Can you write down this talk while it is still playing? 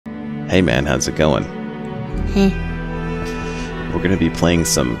Hey man, how's it going? Hey. We're gonna be playing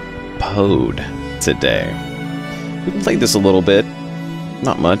some Pode today. We played this a little bit,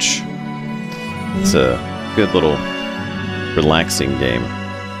 not much. It's a good little relaxing game.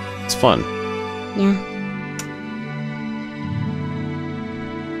 It's fun. Yeah.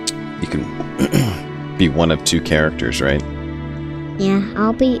 You can be one of two characters, right? Yeah,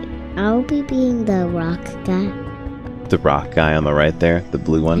 I'll be being the rock guy. The rock guy on the right there, the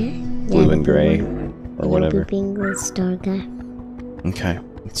blue one, blue and gray, or whatever. I'll be being the star guy. Okay,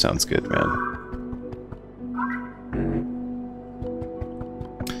 that sounds good, man.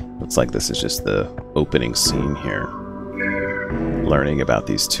 Looks like this is just the opening scene here. Learning about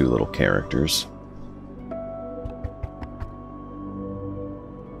these two little characters.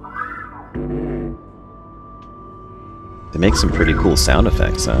 They make some pretty cool sound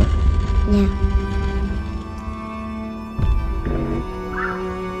effects, huh? Yeah.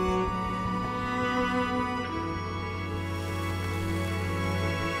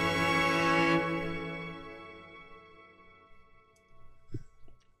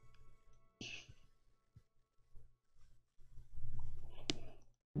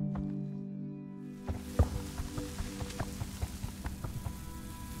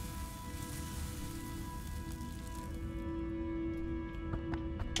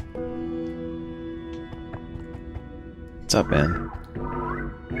 What's up, man?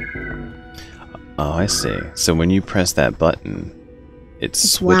 Oh, I see. So when you press that button, it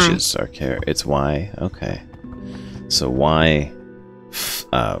switches our character. It's Y? Okay. So Y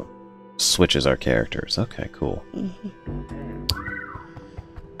switches our characters. Okay, cool.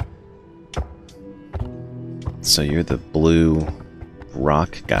 So you're the blue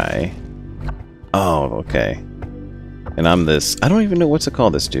rock guy. Oh, okay. And I'm this... I don't even know what's to call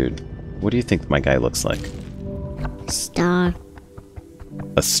this dude. What do you think my guy looks like? Star.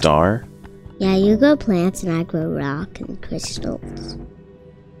 A star? Yeah, you grow plants and I grow rock and crystals.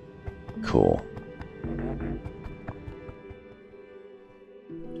 Cool.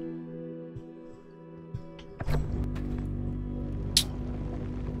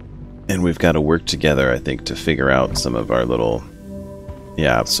 And we've got to work together, I think, to figure out some of our little...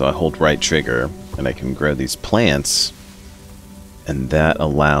 Yeah, so I hold right trigger, and I can grow these plants, and that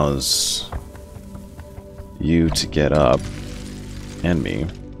allows you to get up, and me,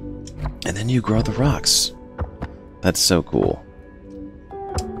 and then you grow the rocks. That's so cool.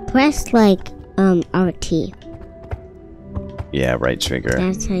 Press, like, RT. Yeah, right trigger.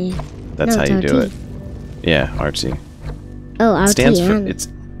 That's how you... That's how you RT. do it. Yeah, RT. Oh, RT. It stands for... and It's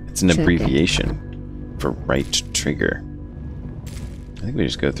an trigger. abbreviation for right trigger. I think we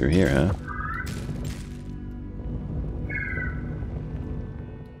just go through here, huh?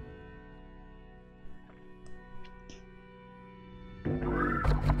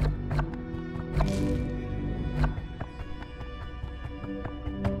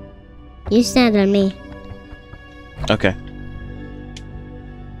 You stand on me. Okay.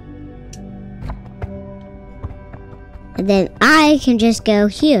 And then I can just go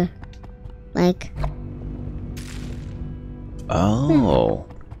here. Like... Oh.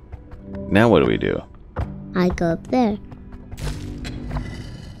 Now what do we do? I go up there.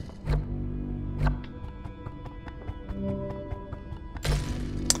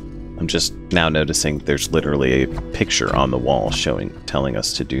 I'm just now noticing there's literally a picture on the wall telling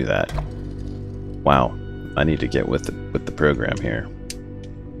us to do that. Wow. I need to get with the program here.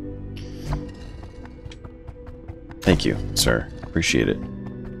 Thank you, sir. Appreciate it.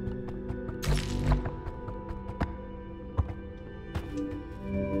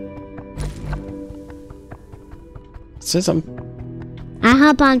 It says I'm... I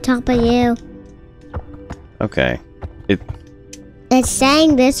hop on top of you. Okay. It's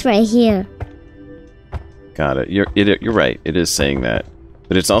saying this right here. Got it. You're right. It is saying that.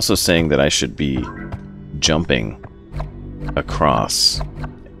 But it's also saying that I should be jumping across.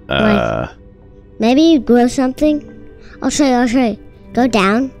 Maybe you grow something. I'll show you. Go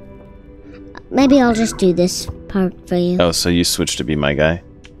down. Maybe I'll just do this part for you. Oh, so you switched to be my guy?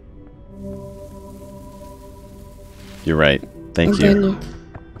 You're right. Thank you.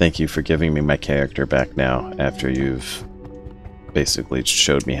 Thank you for giving me my character back now after you've basically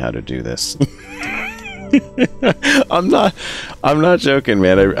showed me how to do this. I'm not joking,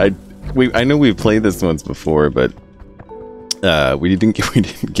 man. I know we've played this once before, but we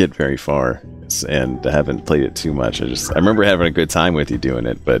didn't get very far, and I haven't played it too much. I remember having a good time with you doing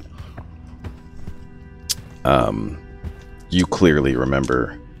it, but you clearly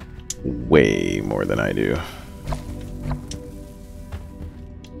remember way more than I do.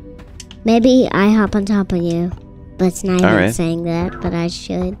 Maybe I hop on top of you. But it's not even Alright. saying that, but I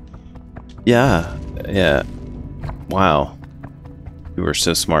should. Yeah. Yeah. Wow. You were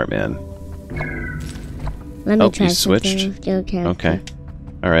so smart, man. Let me Oh, try you switched? something with your character. Okay.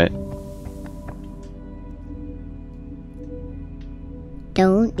 Alright.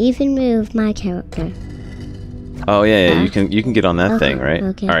 Don't even move my character. Oh yeah, yeah, you can get on that Okay, thing, right?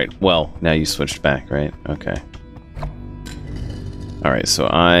 okay. Alright, well, now you switched back, right? Okay. Alright, so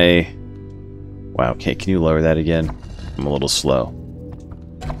I... Wow, okay, can you lower that again? I'm a little slow.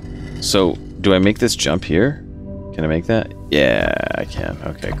 So, do I make this jump here? Can I make that? Yeah, I can.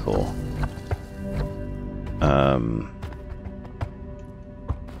 Okay, cool.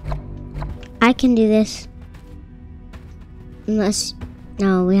 I can do this. Unless...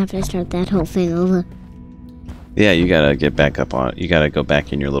 No, we have to start that whole thing over. Yeah, you gotta get back up on... You gotta go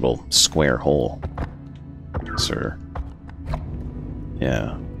back in your little square hole, sir.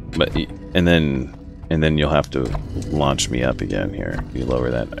 Yeah, but... And then you'll have to launch me up again here. Can you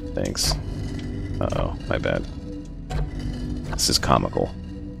lower that? Thanks. Uh-oh, my bad. This is comical.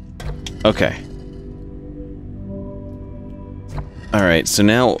 Okay. Alright, so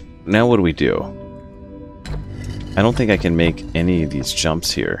now what do we do? I don't think I can make any of these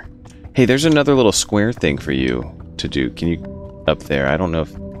jumps here. Hey, there's another little square thing for you to do. Can you... Up there. I don't know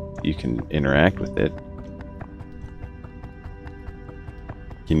if you can interact with it.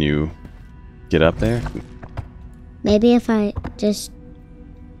 Can you get up there? Maybe if I just...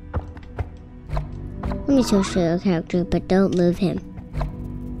 Let me show your character, but don't move him.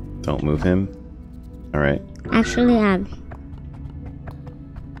 Don't move him? Alright. Actually,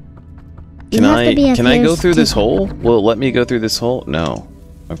 Can I go through this hole? Will it let me go through this hole? No.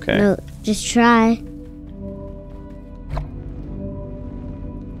 Okay. No, just try.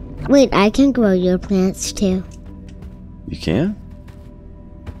 Wait, I can grow your plants too. You can?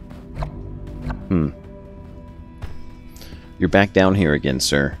 You're back down here again,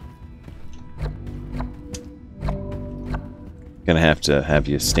 sir. Gonna have to have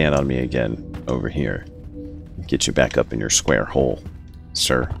you stand on me again over here. Get you back up in your square hole,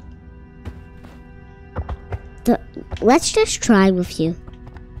 sir. Let's just try with you.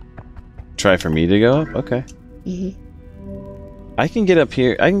 Try for me to go up? Okay. I can get up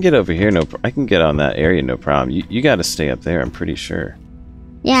here. I can get over here. I can get on that area. No problem. You got to stay up there. I'm pretty sure.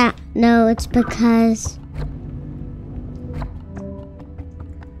 Yeah. No, it's because.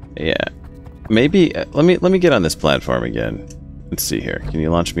 Yeah. Maybe. Let me get on this platform again. Let's see here. Can you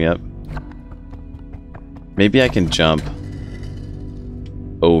launch me up? Maybe I can jump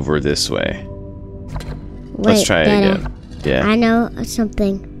over this way. Wait, Let's try it again. Yeah. I know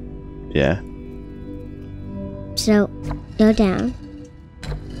something. Yeah. So, go down.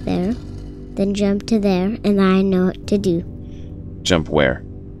 There. Then jump to there, and I know what to do. Jump where?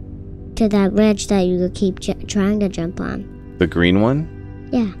 To that ledge that you keep trying to jump on. The green one?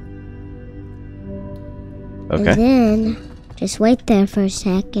 Yeah. Okay. And then, just wait there for a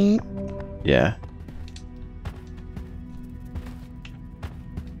second. Yeah.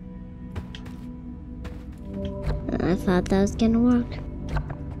 I thought that was gonna work.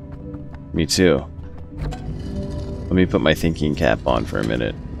 Me too. Let me put my thinking cap on for a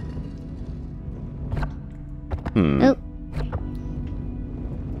minute. Oh.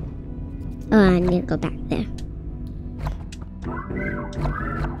 Oh, I need to go back there.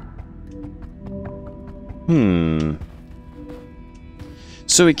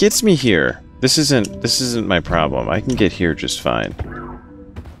 So it gets me here. This isn't my problem. I can get here just fine.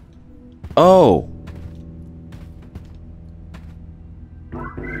 Oh.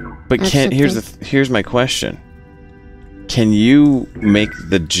 But here's my question. Can you make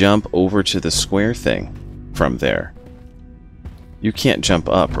the jump over to the square thing from there? You can't jump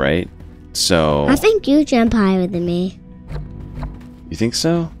up, right? So I think you jump higher than me. you think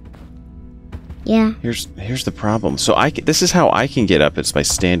so? Yeah. Here's the problem. So this is how I can get up. It's by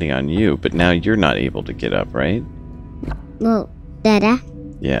standing on you. But now you're not able to get up, right? Well, Dada.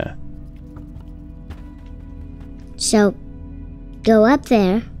 Yeah. So, go up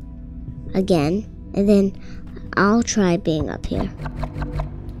there again, and then I'll try being up here.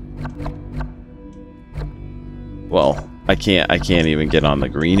 Well, I can't even get on the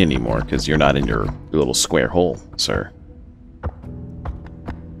green anymore because you're not in your little square hole, sir.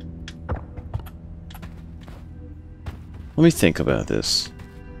 Let me think about this.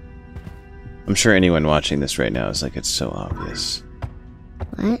 I'm sure anyone watching this right now is like, it's so obvious.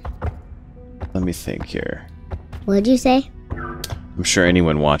 What? Let me think here. What'd you say? I'm sure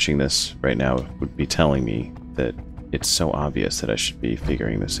anyone watching this right now would be telling me that it's so obvious that I should be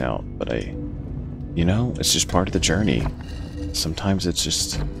figuring this out, but you know, it's just part of the journey. Sometimes it's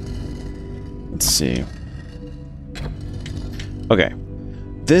just... Let's see. Okay.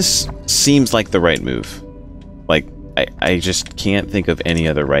 This seems like the right move. Like, I just can't think of any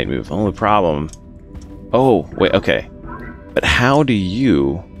other right move. Only problem... Oh, wait, okay. But how do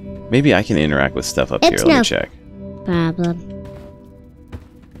you... Maybe I can interact with stuff up here. Let me check. Problem.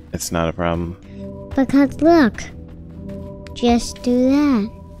 It's not a problem? Because look. Just do that.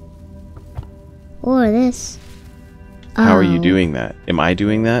 Or this. How are you doing that? Am I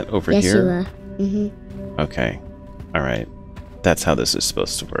doing that over here? Yes, you are. Mm-hmm. Okay. Alright. That's how this is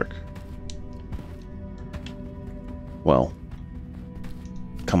supposed to work. Well.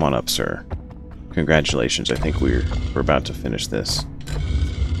 Come on up, sir. Congratulations. I think we're about to finish this.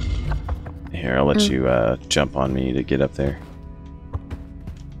 Here, I'll let you jump on me to get up there.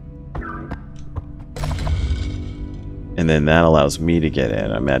 And then that allows me to get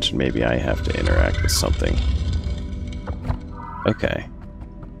in. I imagine maybe I have to interact with something. Okay.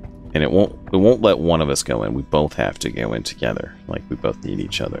 And it won't let one of us go in. We both have to go in together. Like, we both need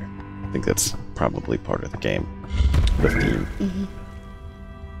each other. I think that's probably part of the game. The theme. Mm-hmm.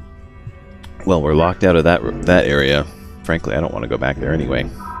 Well, we're locked out of that area. Frankly, I don't want to go back there anyway.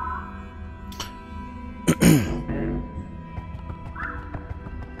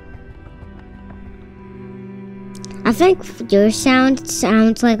 I think your sound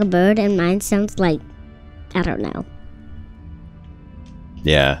sounds like a bird and mine sounds like... I don't know.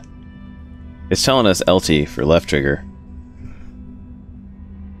 Yeah. It's telling us LT for left trigger.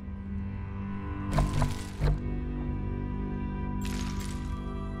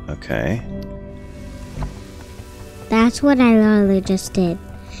 Okay. That's what I literally just did.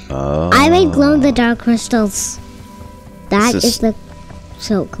 Oh. I made glow-in-the-dark crystals. That is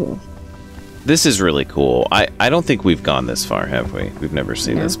so cool. This is really cool. I don't think we've gone this far, have we? We've never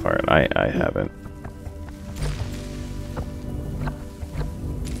seen this part. I haven't.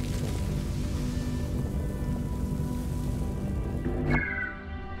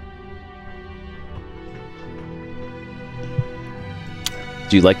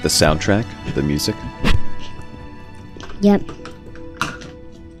 Do you like the soundtrack? The music? Yep.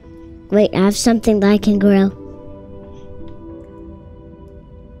 Wait, I have something that I can grow.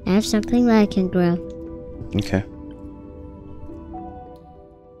 I have something that I can grow. Okay.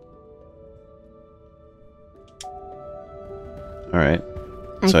 Alright.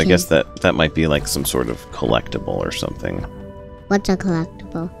 So I guess that might be like some sort of collectible or something. What's a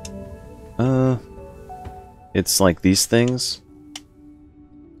collectible? It's like these things.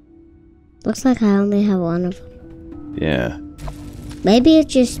 Looks like I only have one of them. Yeah. Maybe it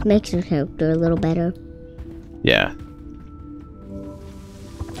just makes your character a little better. Yeah.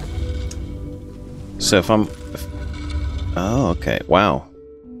 So if I'm... Oh, okay. Wow.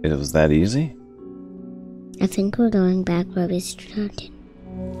 It was that easy? I think we're going back where we started.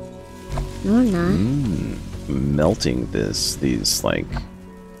 No, we're not. Melting these like...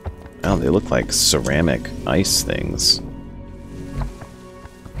 Oh, they look like ceramic ice things.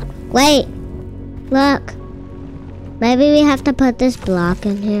 Wait! Look! Maybe we have to put this block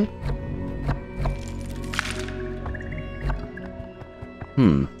in here.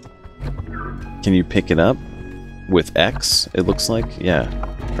 Can you pick it up with X? It looks like. Yeah.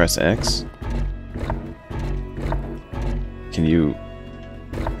 Press X. Can you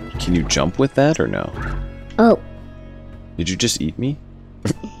jump with that or no? Oh. Did you just eat me?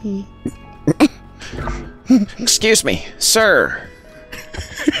 Excuse me, sir.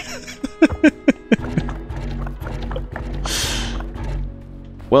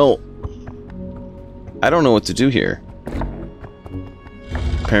 Well, I don't know what to do here.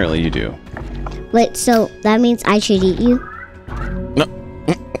 Apparently you do. Wait, so that means I should eat you? No.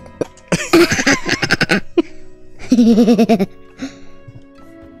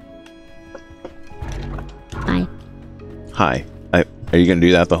 Bye. Hi. Are you going to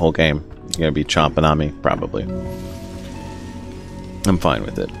do that the whole game? You're going to be chomping on me? Probably. I'm fine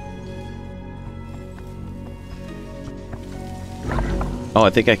with it. Oh, I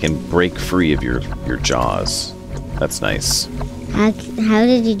think I can break free of your jaws. That's nice. How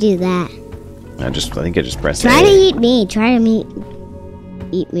did you do that? I think I just pressed Try A. to eat me. Try to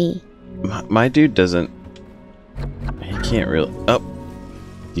eat me. My dude doesn't... He can't really... Oh.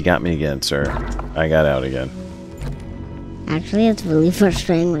 You got me again, sir. I got out again. Actually, it's really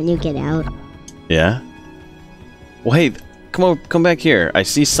frustrating when you get out. Yeah? Well, hey, come back here. I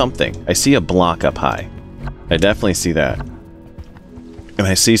see something. I see a block up high. I definitely see that. And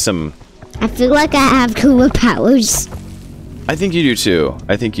I see some... I feel like I have cooler powers. I think you do too.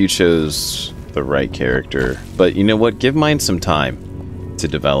 I think you chose the right character. But you know what? Give mine some time to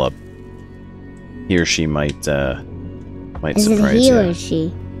develop. He or she might Is surprise it he you. or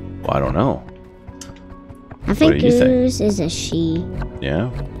she? Well, I don't know. I think do you think? yours is a she, Yeah?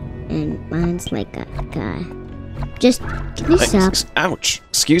 and mine's like a guy. Just, can you stop? Ouch!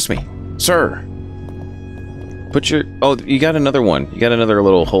 Excuse me. Sir! Put your... Oh, you got another one. You got another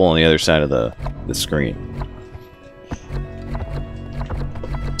little hole on the other side of the screen.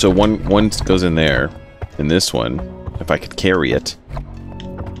 So one goes in there, and this one, if I could carry it.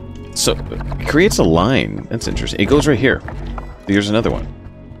 So, it creates a line. That's interesting. It goes right here. Here's another one.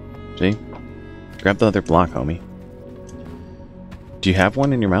 See? Grab the other block, homie. Do you have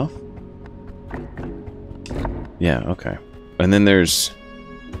one in your mouth? Yeah, okay. And then there's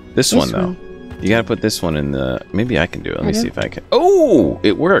this one, though. You gotta put this one in the... Maybe I can do it. Let me see if I can... Oh!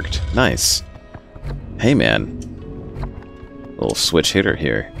 It worked! Nice. Hey, man. Little switch hitter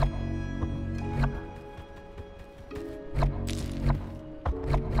here.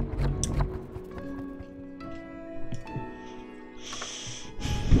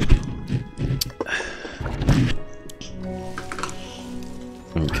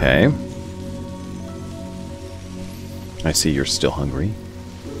 Okay. I see you're still hungry.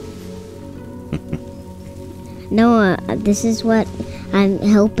 No, this is what I'm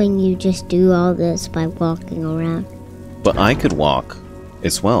helping you just do all this by walking around. But I could walk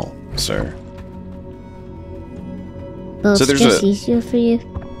as well, sir. Well, So it's there's just a- easier for you.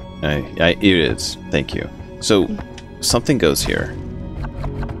 It is. Thank you. So, something goes here.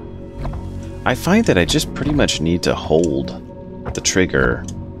 I find that I just pretty much need to hold the trigger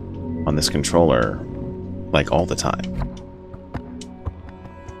on this controller, like, all the time.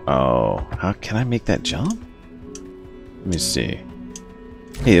 Oh, how can I make that jump? Let me see.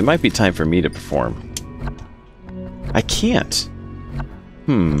 Hey, it might be time for me to perform. I can't.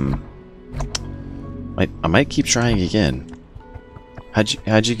 I might keep trying again.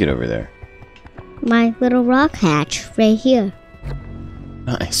 How'd you get over there? My little rock hatch right here.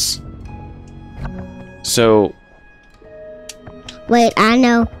 Nice. So, Wait, I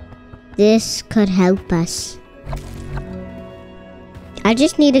know. This could help us. I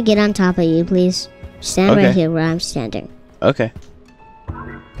just need to get on top of you, please. Stand Okay. right here where I'm standing. okay.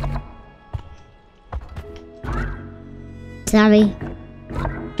 Sorry.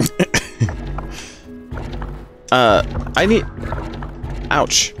 I need...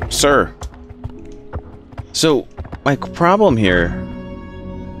 Ouch, sir. So, my problem here...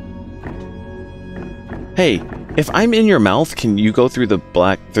 Hey, if I'm in your mouth, can you go through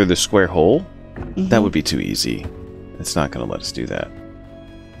the square hole? That would be too easy. It's not gonna let us do that.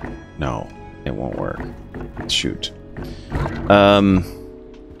 No, it won't work. Shoot.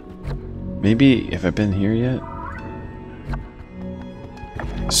 Maybe, have I been here yet?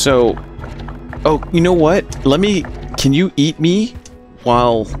 So... Oh, you know what? Can you eat me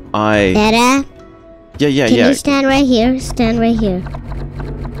while I... Dada, Yeah. can you stand right here? Stand right here.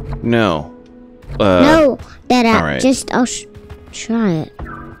 No. No, Dada, alright. just, I'll try it.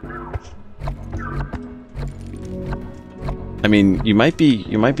 I mean, you might be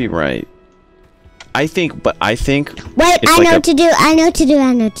right. I think... Wait, it's I like know what to do. I know what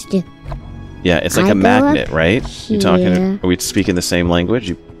to do. Yeah, it's like I a go magnet, up right? You talking? here. Are we speaking the same language?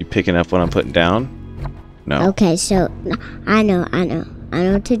 You picking up what I'm putting down? No. Okay, so I know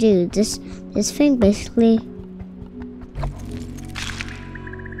what to do. This thing basically.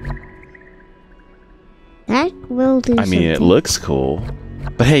 That will do. I mean, it something. looks cool.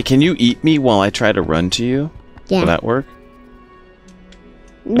 But hey, can you eat me while I try to run to you? Yeah. Will that work?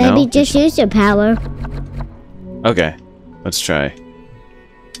 Maybe No? just use your power. Okay, let's try.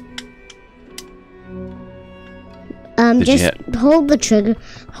 Did you Just hit? hold the trigger.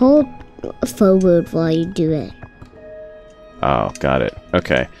 Hold forward while you do it. Oh, got it.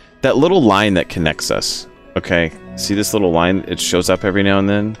 Okay. That little line that connects us. Okay. See this little line? It shows up every now and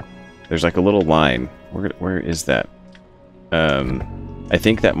then. There's like a little line. Where is that? I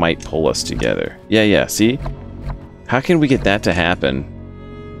think that might pull us together. Yeah. See? How can we get that to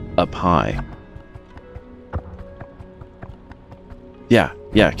happen up high? Yeah.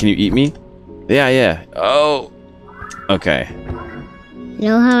 Can you eat me? Yeah. Oh. Okay. You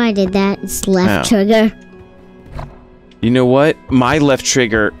know how I did that? It's left How? trigger. You know what? My left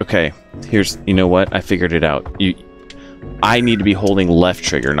trigger... Okay, here's... You know what? I figured it out. I need to be holding left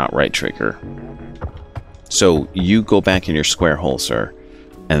trigger, not right trigger. So, you go back in your square hole, sir.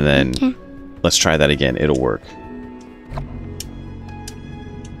 And then... Okay. Let's try that again. It'll work.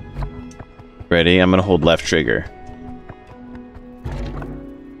 Ready? I'm gonna hold left trigger.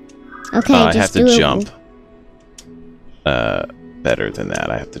 Okay, I just have do to it. jump. Better than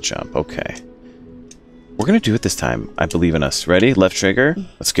that. I have to jump. Okay. We're gonna do it this time. I believe in us. Ready? Left trigger.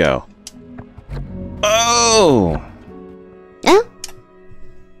 Let's go. Oh! Oh,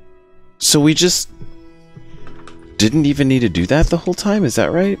 So we just... didn't even need to do that the whole time? Is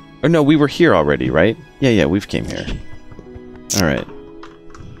that right? Or no, we were here already, right? Yeah, we've came here. Alright.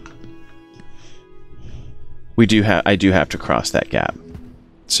 I do have to cross that gap.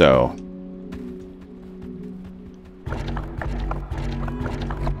 So...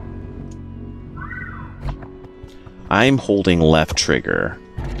 I'm holding left trigger.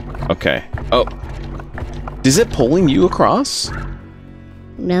 Okay. Oh. Is it pulling you across?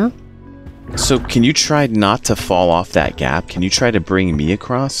 No. So can you try not to fall off that gap? Can you try to bring me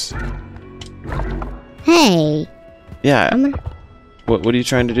across? Hey. Yeah. What are you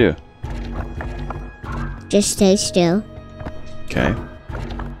trying to do? Just stay still. Okay.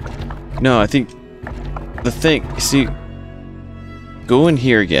 No, I think the thing, see, go in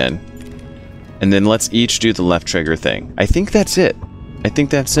here again, and then let's each do the left trigger thing. I think that's it.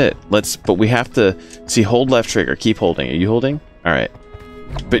 But we have to, see, hold left trigger, keep holding. Are you holding? All right.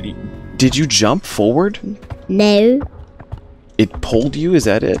 But did you jump forward? No. It pulled you, is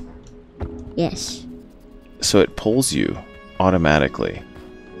that it? Yes. So it pulls you automatically.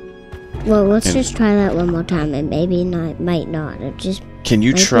 Well, let's just try that one more time, and maybe might not. Can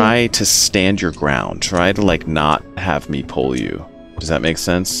you try to stand your ground? Try to, like, not have me pull you. Does that make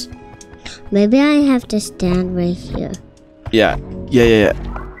sense? Maybe I have to stand right here. Yeah.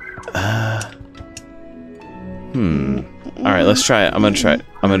 Alright, let's try it. I'm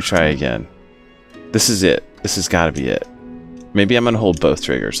gonna try again. This is it. This has gotta be it. Maybe I'm gonna hold both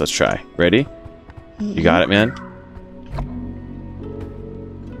triggers. Let's try. Ready? You got it, man?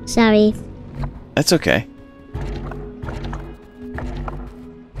 Sorry. That's okay.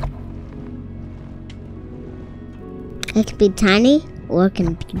 It can be tiny, or it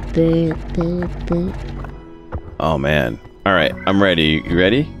can be big. Oh, man. Alright, I'm ready. You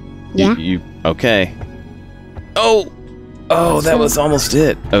ready? Yeah. Okay. Oh! Oh, that was almost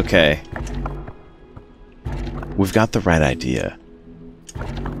it. Okay. We've got the right idea.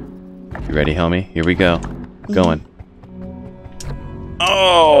 You ready, homie? Here we go. Going.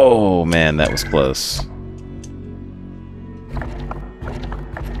 Oh, man, that was close.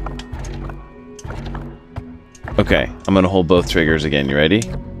 Okay, I'm gonna hold both triggers again. You ready?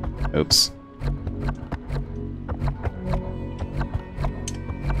 Oops.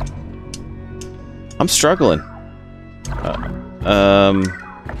 I'm struggling.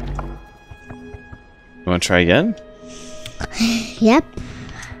 You wanna try again? Yep.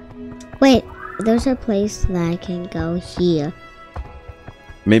 Wait, there's a place that I can go here.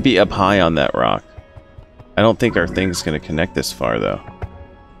 Maybe up high on that rock. I don't think our thing's gonna connect this far, though.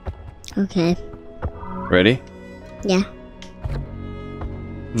 Okay. Ready? Yeah.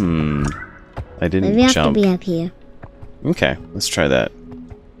 I didn't Maybe I have jump. to be up here. Okay, let's try that.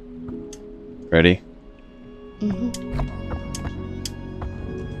 Ready?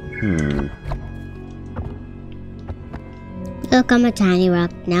 Look, I'm a tiny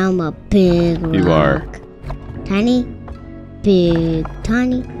rock. Now I'm a big rock. You are. Tiny, big,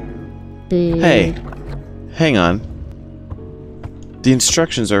 tiny, big. Hey, hang on. The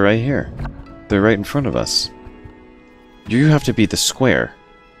instructions are right here. They're right in front of us. You have to be the square,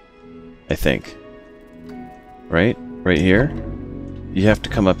 I think. Right? Right here? You have to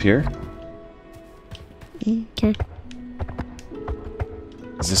come up here? Okay.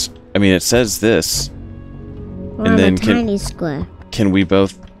 Is this... I mean, it says this. Well, and I'm then a tiny square. Can we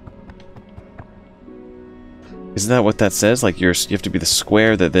both... Isn't that what that says? Like, you have to be the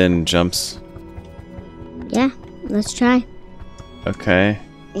square that then jumps... Yeah, let's try. Okay.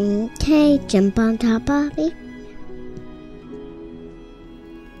 Okay, jump on top of me.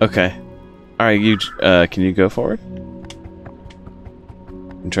 Okay. Alright, you, can you go forward?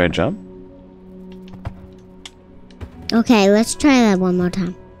 And try to jump? Okay, let's try that one more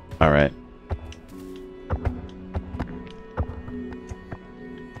time. Alright.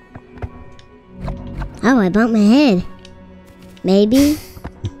 Oh, I bumped my head. Maybe,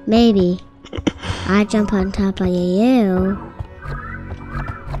 maybe I jump on top of you.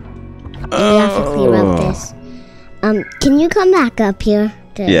 Maybe I have to clear up this. Can you come back up here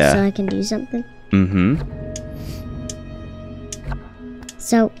so I can do something?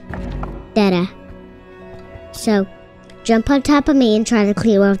 So, Dada. So, jump on top of me and try to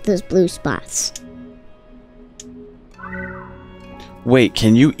clear out those blue spots. Wait,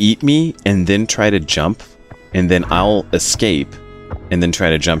 can you eat me and then try to jump? And then I'll escape and then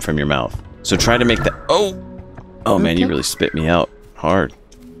try to jump from your mouth. So try to make that... Oh! Oh man, you really spit me out hard.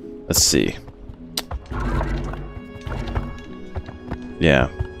 Let's see. Yeah.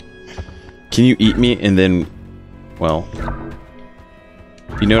 Can you eat me and then... Well...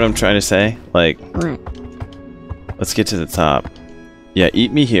 You know what I'm trying to say? Like... What? Let's get to the top. Yeah,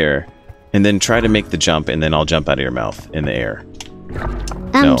 eat me here. And then try to make the jump, and then I'll jump out of your mouth in the air.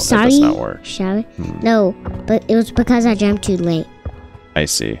 No, sorry. that does not work. Shall we? No, but it was because I jumped too late. I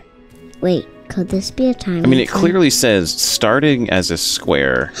see. Wait, could this be a time? I mean, it clearly says starting as a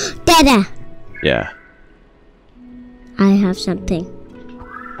square. Dada! Yeah. I have something.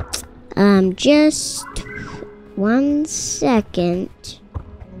 Just 1 second.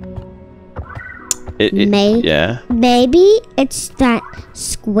 Yeah. Maybe it's that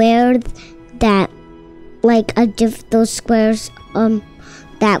square that, like, those squares,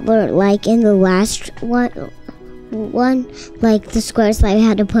 that were, like, in the last one, like, the squares that I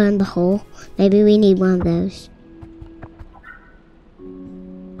had to put in the hole. Maybe we need one of those.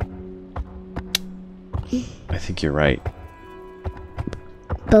 I think you're right.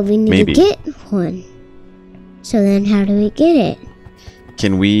 But we need to get one. So then how do we get it?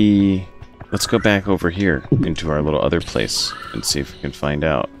 Can we... Let's go back over here into our little other place and see if we can find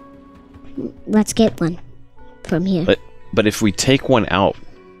out. Let's get one from here. But if we take one out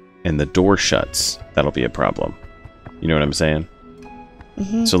and the door shuts, that'll be a problem. You know what I'm saying?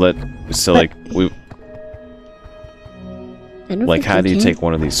 Mm-hmm. How do you take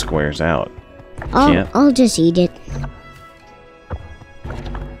one of these squares out? I'll just eat it.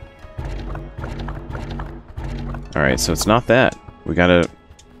 Alright, so it's not that. We gotta...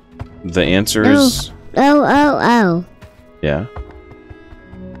 The answer is... Oh. Yeah?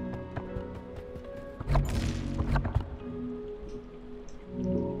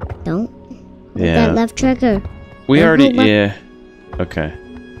 Don't. Yeah. That left trigger. We already... Yeah. Okay.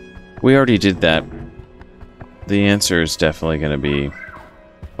 We already did that. The answer is definitely gonna be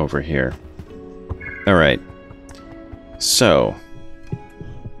over here. Alright. So...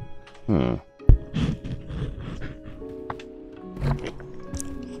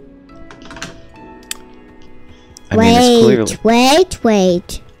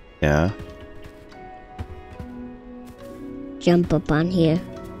 Wait. Yeah? Jump up on here.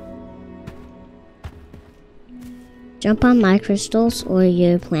 Jump on my crystals or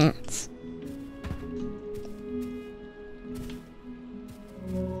your plants.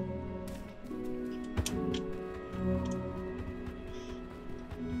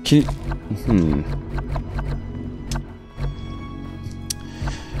 Can you...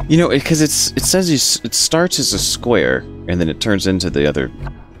 You know, because it says it starts as a square, and then it turns into the other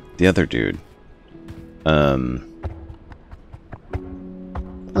dude. Well,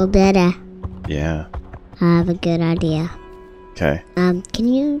 better. Yeah. I have a good idea. Okay. Can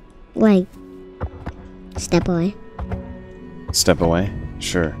you, like, step away? Step away?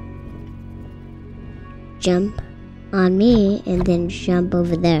 Sure. Jump on me, and then jump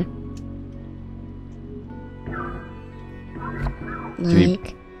over there.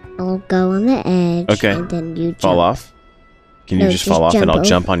 Like... I'll go on the edge, okay. And then you jump. Fall off? Can you just fall off and I'll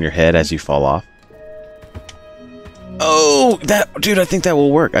jump on your head as you fall off? Oh, dude, I think that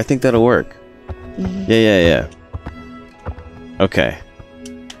will work. I think that'll work. Mm-hmm. Yeah. Okay.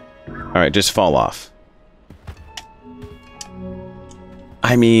 Alright, just fall off.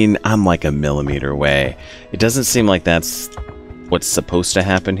 I mean, I'm like a millimeter away. It doesn't seem like that's what's supposed to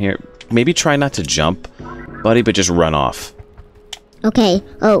happen here. Maybe try not to jump, buddy, but just run off. Okay.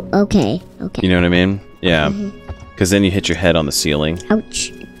 Oh, okay. You know what I mean? Yeah. Because then you hit your head on the ceiling.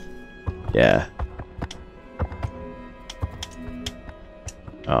 Ouch. Yeah.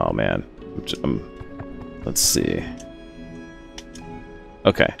 Oh, man. Let's see.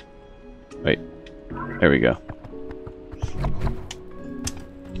 Okay. Wait. There we go.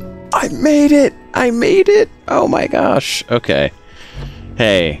 I made it! Oh my gosh. Okay.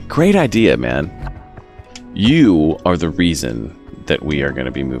 Hey, great idea, man. You are the reason that we are going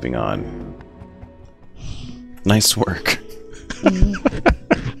to be moving on. Nice work.